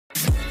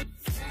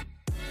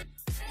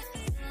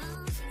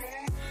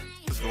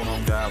What's going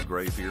on, guys?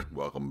 Grave here.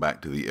 Welcome back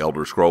to the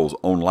Elder Scrolls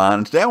Online.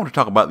 And today I want to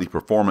talk about the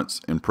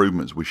performance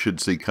improvements we should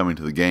see coming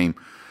to the game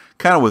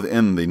kind of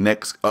within the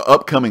next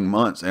upcoming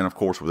months, and of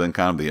course within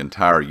kind of the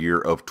entire year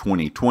of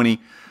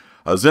 2020.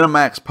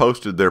 ZeniMax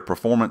posted their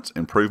performance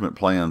improvement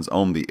plans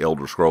on the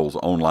Elder Scrolls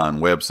Online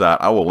website.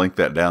 I will link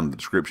that down in the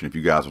description if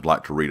you guys would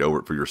like to read over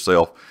it for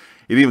yourself.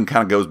 It even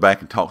kind of goes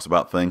back and talks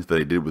about things that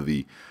they did with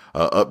the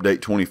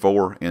update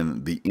 24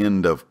 and the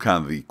end of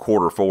kind of the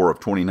Q4 of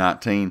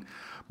 2019.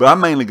 But I'm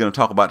mainly going to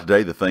talk about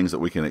today the things that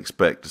we can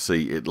expect to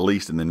see at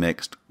least in the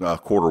next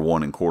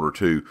Q1 and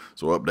Q2,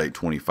 so update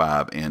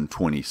 25 and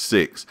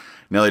 26.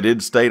 Now, they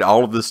did state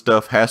all of this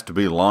stuff has to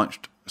be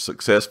launched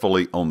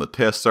successfully on the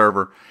test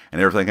server,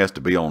 and everything has to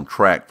be on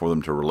track for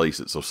them to release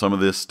it. So some of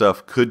this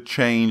stuff could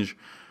change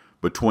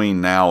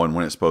between now and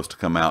when it's supposed to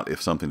come out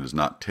if something does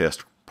not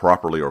test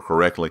properly or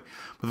correctly.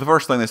 But the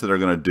first thing they said they're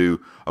going to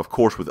do, of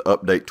course, with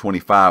update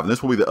 25, and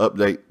this will be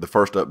the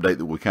first update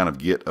that we kind of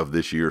get of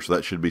this year, so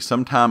that should be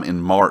sometime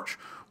in March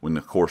when,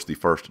 of course, the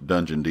first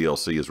dungeon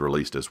DLC is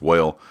released as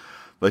well.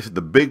 They said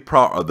the big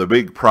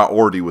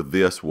priority with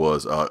this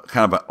was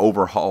kind of an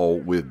overhaul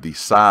with the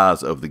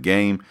size of the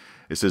game.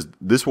 It says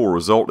this will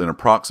result in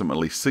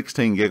approximately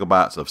 16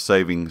 gigabytes of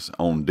savings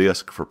on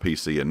disk for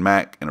PC and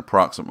Mac, and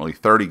approximately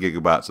 30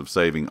 gigabytes of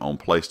saving on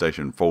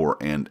PlayStation 4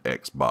 and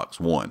Xbox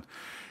One.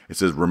 It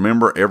says,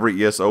 remember,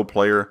 every ESO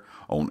player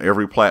on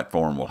every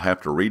platform will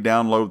have to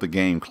re-download the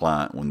game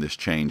client when this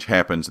change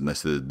happens, and they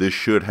said this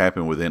should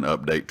happen within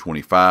update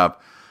 25.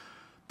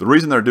 The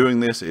reason they're doing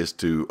this is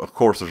to, of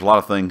course, there's a lot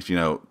of things,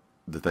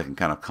 that they can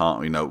kind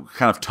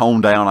of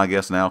tone down, I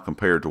guess, now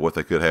compared to what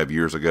they could have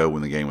years ago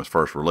when the game was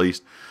first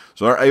released.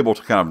 So they're able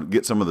to kind of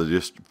get some of the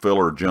just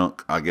filler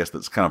junk, I guess,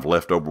 that's kind of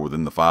left over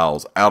within the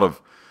files out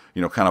of,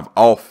 kind of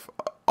off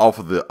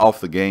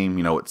the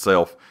game,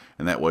 itself.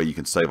 And that way you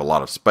can save a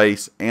lot of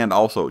space, and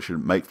also it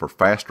should make for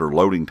faster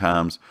loading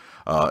times.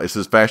 It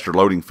says faster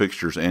loading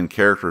fixtures and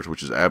characters,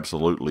 which is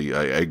absolutely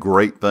a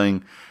great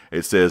thing.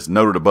 It says,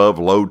 noted above,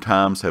 load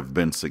times have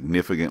been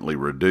significantly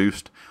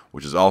reduced,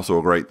 which is also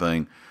a great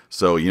thing.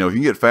 So, if you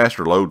can get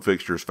faster load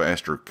fixtures,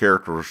 faster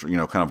characters,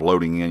 kind of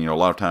loading in, a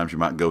lot of times you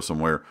might go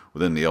somewhere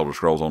within the Elder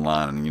Scrolls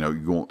Online and,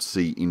 you won't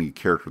see any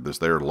character that's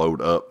there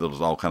load up. They'll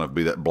just all kind of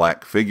be that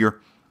black figure.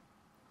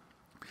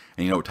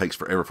 And, it takes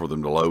forever for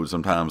them to load.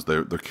 Sometimes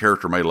their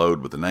character may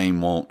load, but the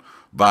name won't,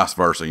 vice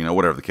versa,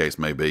 whatever the case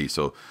may be.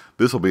 So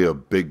this will be a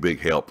big, big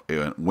help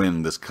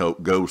when this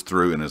goes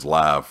through and is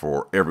live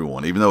for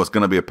everyone. Even though it's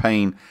going to be a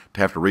pain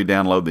to have to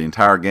re-download the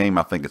entire game,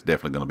 I think it's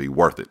definitely going to be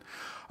worth it.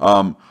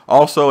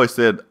 Also, I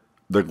said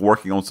they're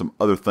working on some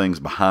other things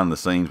behind the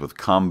scenes with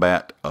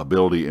combat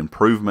ability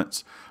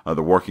improvements.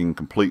 They're working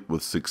complete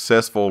with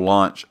successful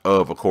launch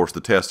of course,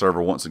 the test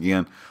server once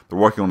again. They're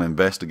working on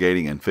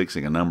investigating and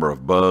fixing a number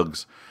of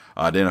bugs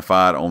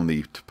identified on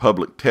the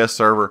public test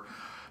server.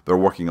 They're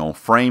working on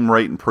frame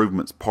rate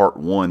improvements part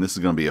 1. This is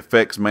going to be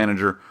effects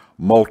manager,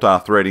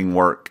 multi-threading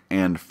work,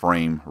 and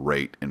frame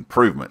rate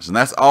improvements. And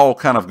that's all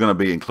kind of going to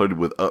be included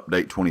with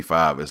update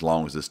 25 as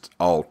long as it's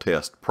all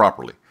tests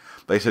properly.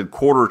 They said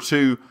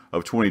Q2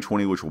 of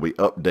 2020, which will be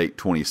update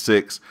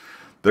 26.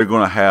 They're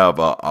going to have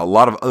a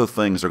lot of other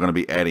things they're going to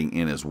be adding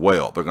in as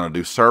well. They're going to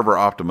do server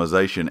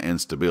optimization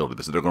and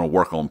stability. So they're going to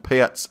work on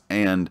pets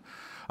and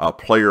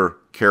player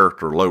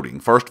character loading.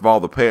 First of all,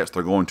 the pets,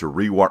 they're going to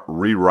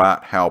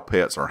rewrite how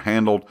pets are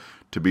handled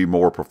to be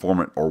more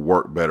performant or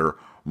work better,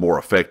 more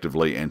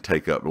effectively, and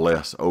take up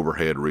less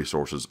overhead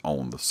resources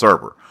on the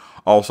server.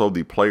 Also,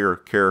 the player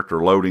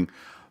character loading,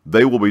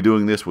 they will be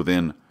doing this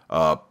within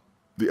the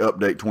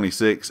update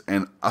 26,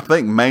 and I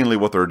think mainly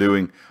what they're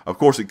doing, of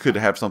course it could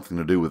have something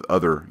to do with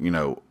other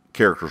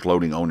characters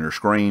loading on your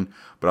screen,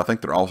 but I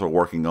think they're also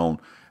working on,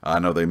 I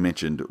know they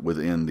mentioned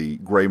within the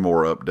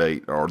Greymoor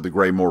update or the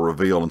Greymoor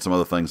reveal and some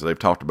other things that they've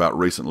talked about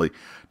recently,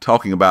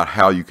 talking about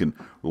how you can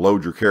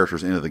load your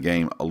characters into the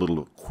game a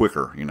little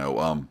quicker.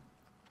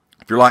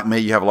 If you're like me,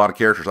 you have a lot of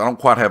characters. I don't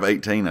quite have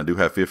 18, I do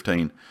have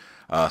 15.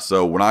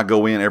 So when I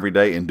go in every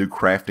day and do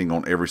crafting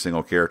on every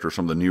single character,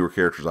 some of the newer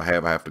characters I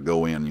have to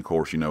go in and, of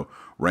course,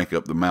 rank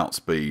up the mount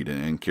speed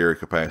and carry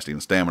capacity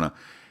and stamina.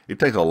 It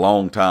takes a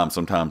long time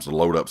sometimes to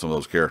load up some of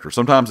those characters.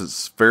 Sometimes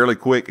it's fairly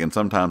quick, and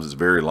sometimes it's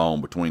very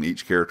long between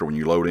each character when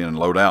you load in and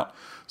load out.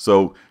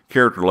 So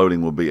character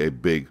loading will be a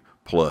big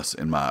plus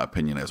in my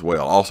opinion as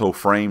well. Also,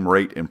 frame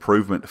rate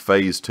improvement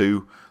phase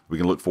 2. We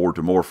can look forward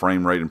to more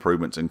frame rate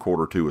improvements in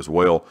Q2 as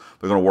well.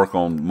 They're going to work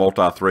on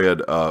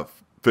multi-thread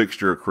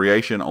fixture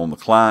creation on the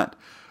client,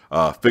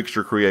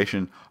 fixture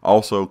creation,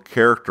 also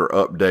character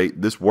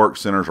update. This work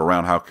centers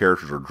around how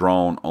characters are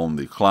drawn on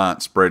the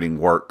client, spreading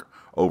work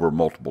over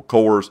multiple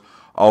cores.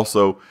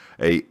 Also,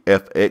 a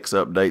FX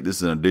update. This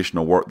is an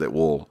additional work that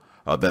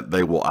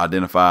they will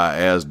identify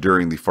as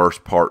during the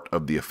first part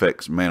of the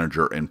effects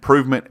manager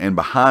improvement. And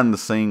behind the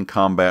scene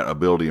combat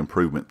ability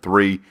improvement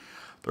 3.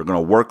 They're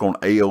going to work on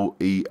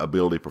AoE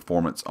ability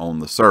performance on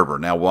the server.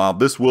 Now, while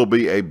this will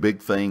be a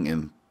big thing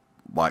in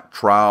like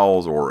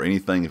trials or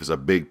anything, if it's a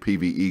big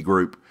PvE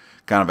group,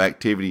 kind of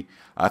activity,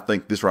 I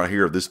think this right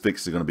here, this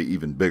fix is going to be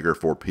even bigger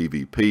for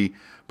PvP,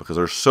 because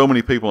there's so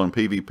many people in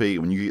PvP.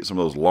 When you get some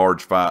of those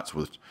large fights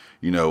with,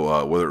 you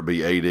know, whether it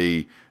be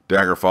AD,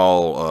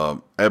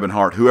 Daggerfall,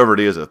 Ebonheart, whoever it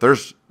is, if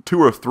there's 2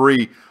 or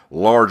 3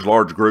 large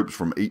groups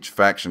from each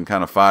faction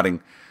kind of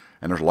fighting,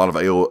 and there's a lot of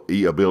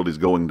AoE abilities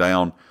going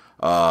down,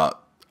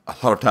 a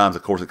lot of times,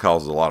 of course, it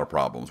causes a lot of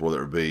problems,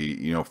 whether it be,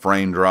 you know,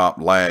 frame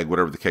drop, lag,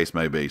 whatever the case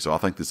may be. So I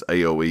think this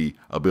AoE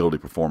ability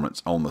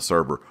performance on the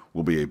server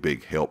will be a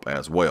big help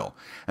as well.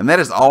 And that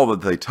is all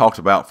that they talked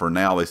about for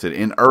now. They said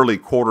in early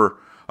quarter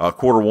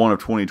 1 of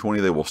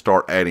 2020, they will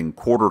start adding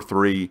quarter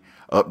 3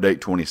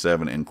 update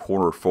 27 and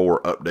quarter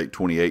 4 update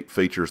 28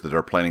 features that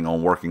they're planning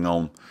on working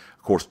on,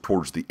 of course,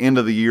 towards the end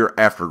of the year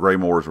after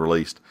Greymoor is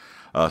released.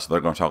 So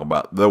they're going to talk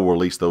about, they'll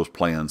release those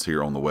plans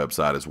here on the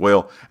website as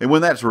well. And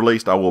when that's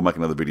released, I will make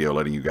another video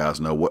letting you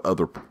guys know what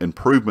other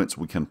improvements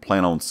we can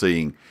plan on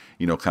seeing,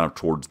 you know, kind of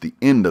towards the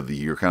end of the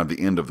year, kind of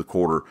the end of the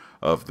quarter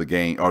of the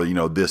game, or, you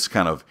know, this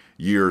kind of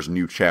year's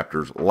new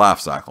chapter's life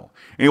cycle.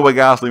 Anyway,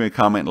 guys, leave me a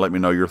comment and let me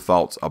know your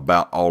thoughts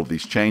about all of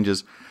these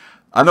changes.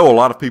 I know a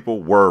lot of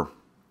people were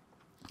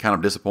kind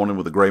of disappointed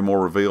with the Greymoor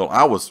reveal.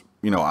 I was,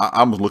 you know,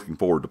 I was looking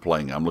forward to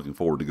playing. I'm looking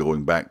forward to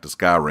going back to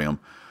Skyrim.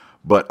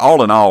 But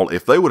all in all,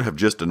 if they would have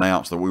just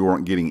announced that we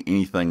weren't getting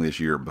anything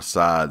this year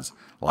besides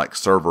like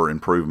server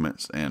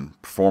improvements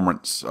and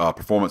performance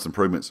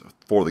improvements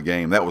for the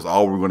game, that was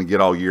all we were going to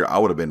get all year, I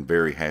would have been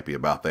very happy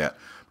about that.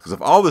 Because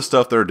if all this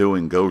stuff they're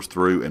doing goes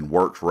through and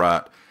works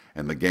right,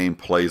 and the game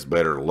plays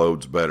better,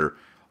 loads better,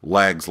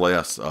 lags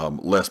less,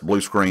 less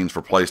blue screens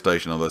for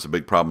PlayStation, although that's a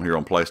big problem here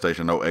on PlayStation.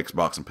 I know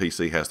Xbox and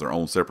PC has their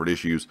own separate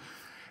issues.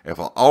 If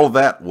all of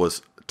that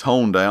was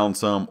toned down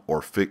some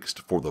or fixed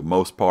for the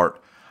most part,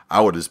 I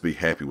would just be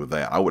happy with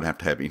that. I wouldn't have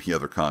to have any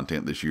other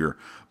content this year,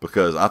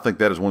 because I think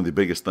that is one of the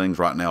biggest things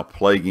right now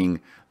plaguing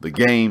the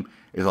game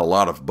is a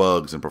lot of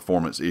bugs and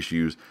performance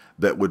issues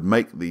that would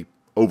make the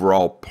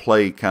overall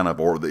play kind of,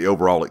 or the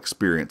overall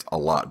experience a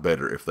lot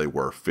better if they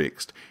were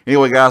fixed.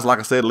 Anyway, guys, like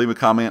I said, leave a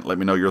comment. Let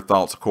me know your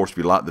thoughts. Of course, if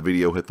you like the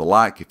video, hit the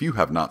like. If you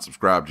have not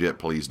subscribed yet,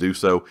 please do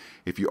so.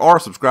 If you are a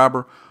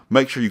subscriber,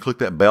 make sure you click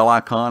that bell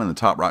icon in the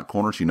top right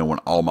corner so you know when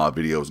all my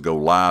videos go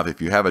live.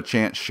 If you have a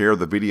chance, share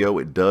the video.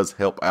 It does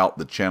help out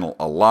the channel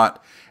a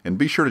lot. And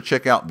be sure to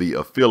check out the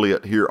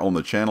affiliate here on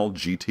the channel,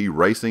 GT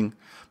Racing.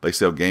 They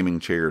sell gaming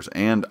chairs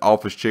and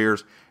office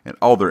chairs, and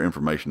all their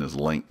information is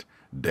linked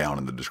down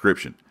in the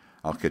description.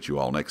 I'll catch you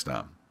all next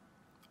time.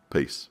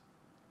 Peace.